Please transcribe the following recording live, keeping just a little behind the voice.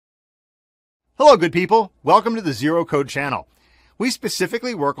Hello, good people. Welcome to the Zero Code channel. We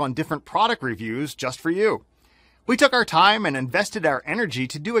specifically work on different product reviews just for you. We took our time and invested our energy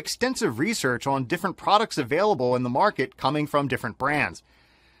to do extensive research on different products available in the market coming from different brands.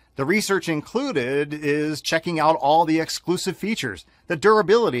 The research included is checking out all the exclusive features, the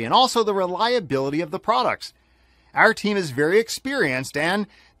durability, and also the reliability of the products. Our team is very experienced and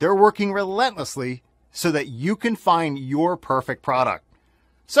they're working relentlessly so that you can find your perfect product.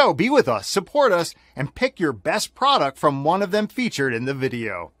 So be with us, support us, and pick your best product from one of them featured in the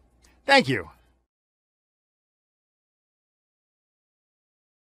video. Thank you.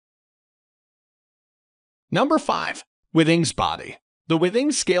 Number 5. Withings Body. The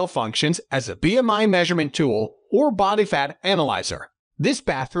Withings scale functions as a BMI measurement tool or body fat analyzer. This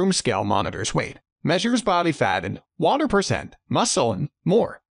bathroom scale monitors weight, measures body fat and water percent, muscle, and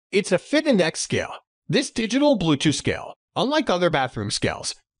more. It's a fit index scale. This digital Bluetooth scale, unlike other bathroom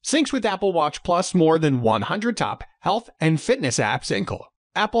scales, syncs with Apple Watch Plus more than 100 top health and fitness apps include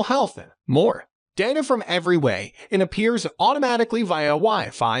Apple Health and more. Data from every way, it appears automatically via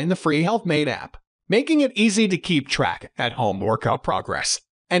Wi-Fi in the free HealthMate app, making it easy to keep track at home workout progress.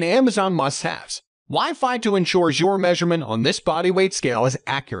 And Amazon must-haves. Wi-Fi to ensure your measurement on this body weight scale is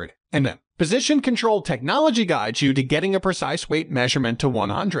accurate, and a position control technology guides you to getting a precise weight measurement to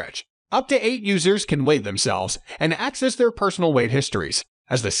 100. Up to 8 users can weigh themselves and access their personal weight histories,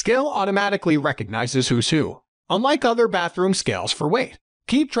 as the scale automatically recognizes who's who. Unlike other bathroom scales for weight,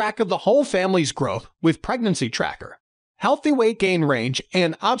 keep track of the whole family's growth with pregnancy tracker, healthy weight gain range,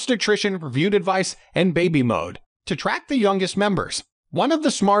 and obstetrician reviewed advice and baby mode to track the youngest members. One of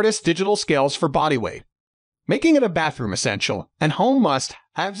the smartest digital scales for body weight, making it a bathroom essential and home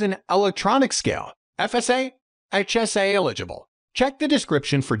must-haves an electronic scale, FSA, HSA eligible. Check the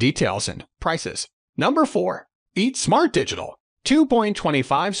description for details and prices. Number 4. Eat Smart Digital.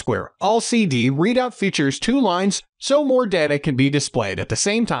 2.25 square LCD readout features 2 lines so more data can be displayed at the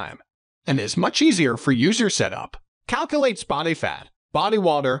same time and is much easier for user setup. Calculates body fat, body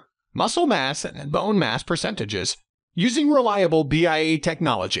water, muscle mass, and bone mass percentages using reliable BIA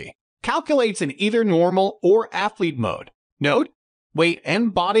technology. Calculates in either normal or athlete mode. Note, weight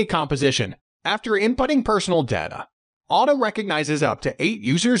and body composition after inputting personal data. Auto recognizes up to 8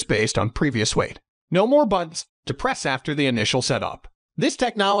 users based on previous weight. No more buttons to press after the initial setup. This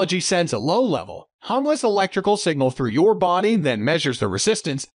technology sends a low-level, harmless electrical signal through your body, then measures the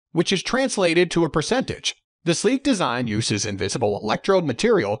resistance, which is translated to a percentage. The sleek design uses invisible electrode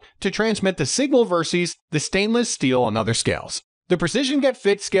material to transmit the signal versus the stainless steel on other scales. The Precision Get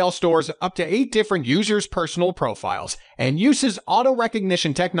Fit scale stores up to 8 different users' personal profiles and uses auto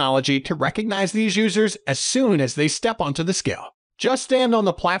recognition technology to recognize these users as soon as they step onto the scale. Just stand on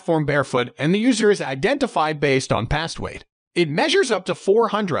the platform barefoot and the user is identified based on past weight. It measures up to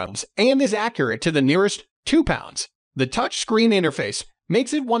 400 and is accurate to the nearest 2 pounds. The touchscreen interface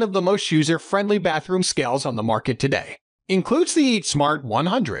makes it one of the most user-friendly bathroom scales on the market today. Includes the Eat Smart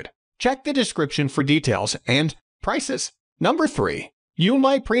 100. Check the description for details and prices. Number 3.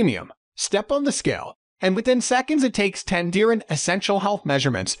 BMI Premium. Step on the scale, and within seconds it takes 10 different essential health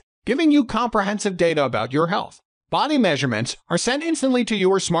measurements, giving you comprehensive data about your health. Body measurements are sent instantly to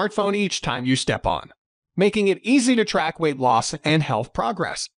your smartphone each time you step on, making it easy to track weight loss and health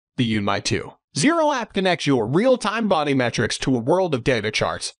progress. The BMI 2.0 app connects your real-time body metrics to a world of data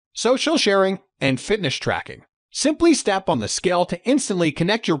charts, social sharing, and fitness tracking. Simply step on the scale to instantly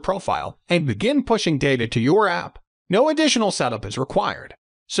connect your profile and begin pushing data to your app. No additional setup is required,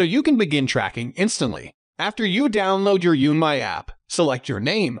 so you can begin tracking instantly. After you download your BMI app, select your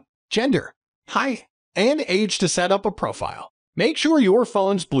name, gender, height, and age to set up a profile. Make sure your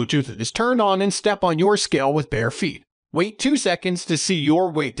phone's Bluetooth is turned on and step on your scale with bare feet. Wait 2 seconds to see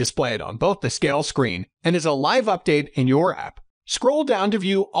your weight displayed on both the scale screen and is a live update in your app. Scroll down to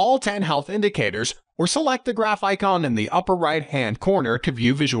view all 10 health indicators or select the graph icon in the upper right-hand corner to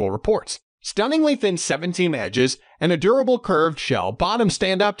view visual reports. Stunningly thin 17 edges and a durable curved shell bottom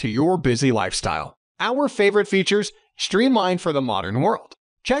stand up to your busy lifestyle. Our favorite features, streamlined for the modern world.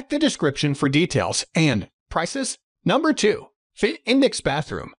 Check the description for details and prices. Number 2. Fit Index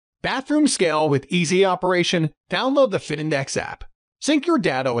Bathroom. Bathroom scale with easy operation. Download the Fit Index app. Sync your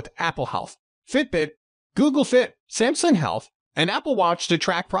data with Apple Health, Fitbit, Google Fit, Samsung Health, and Apple Watch to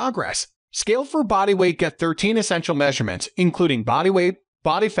track progress. Scale for body weight. Get 13 essential measurements, including body weight,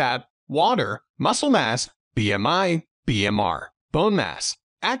 body fat, water, muscle mass, BMI, BMR, bone mass.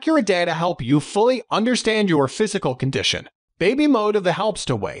 Accurate data help you fully understand your physical condition. Baby mode of the helps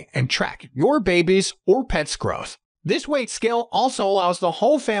to weigh and track your baby's or pet's growth. This weight scale also allows the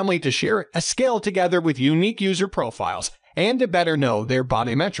whole family to share a scale together with unique user profiles and to better know their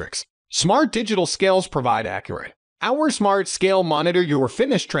body metrics. Smart digital scales provide accurate. Our smart scale monitor your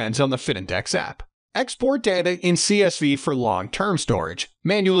fitness trends on the FitIndex app. Export data in CSV for long-term storage,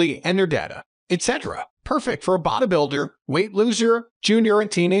 manually enter data, etc. Perfect for a bodybuilder, weight loser, junior and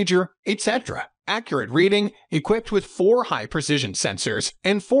teenager, etc. Accurate reading, equipped with 4 high-precision sensors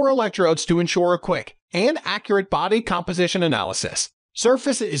and 4 electrodes to ensure a quick and accurate body composition analysis.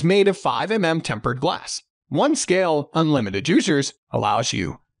 Surface is made of 5mm tempered glass. One scale, unlimited users, allows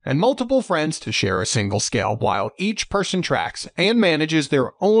you and multiple friends to share a single scale while each person tracks and manages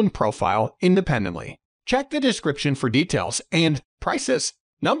their own profile independently. Check the description for details and prices.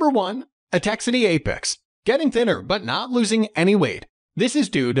 Number 1. Atexity Apex. Getting thinner but not losing any weight. This is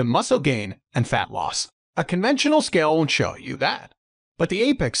due to muscle gain and fat loss. A conventional scale won't show you that, but the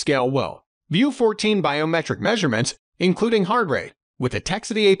Apex scale will. View 14 biometric measurements, including heart rate, with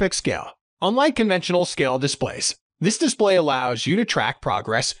Atexity Apex scale. Unlike conventional scale displays, this display allows you to track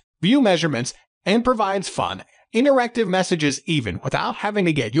progress, view measurements, and provides fun, interactive messages even without having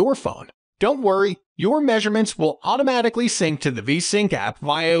to get your phone. Don't worry, your measurements will automatically sync to the VSync app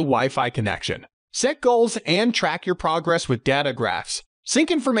via Wi-Fi connection. Set goals and track your progress with data graphs. Sync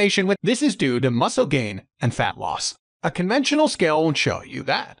information with this is due to muscle gain and fat loss. A conventional scale won't show you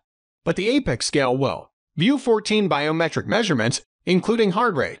that, but the Apex scale will. View 14 biometric measurements, including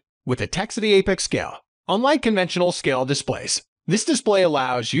heart rate, with Atexity Apex scale. Unlike conventional scale displays, this display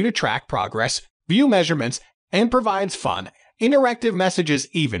allows you to track progress, view measurements, and provides fun, interactive messages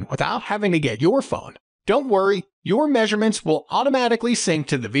even without having to get your phone. Don't worry, your measurements will automatically sync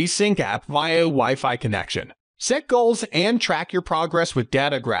to the VSync app via Wi-Fi connection. Set goals and track your progress with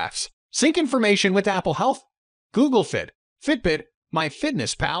data graphs. Sync information with Apple Health, Google Fit, Fitbit,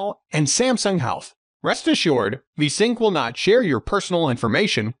 MyFitnessPal, and Samsung Health. Rest assured, VSync will not share your personal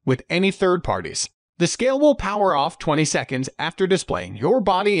information with any third parties. The scale will power off 20 seconds after displaying your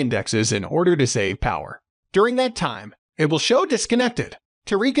body indexes in order to save power. During that time, it will show disconnected.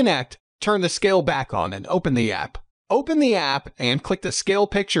 To reconnect, turn the scale back on and open the app. Open the app and click the scale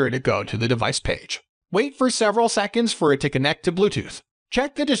picture to go to the device page. Wait for several seconds for it to connect to Bluetooth.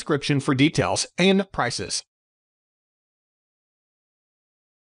 Check the description for details and prices.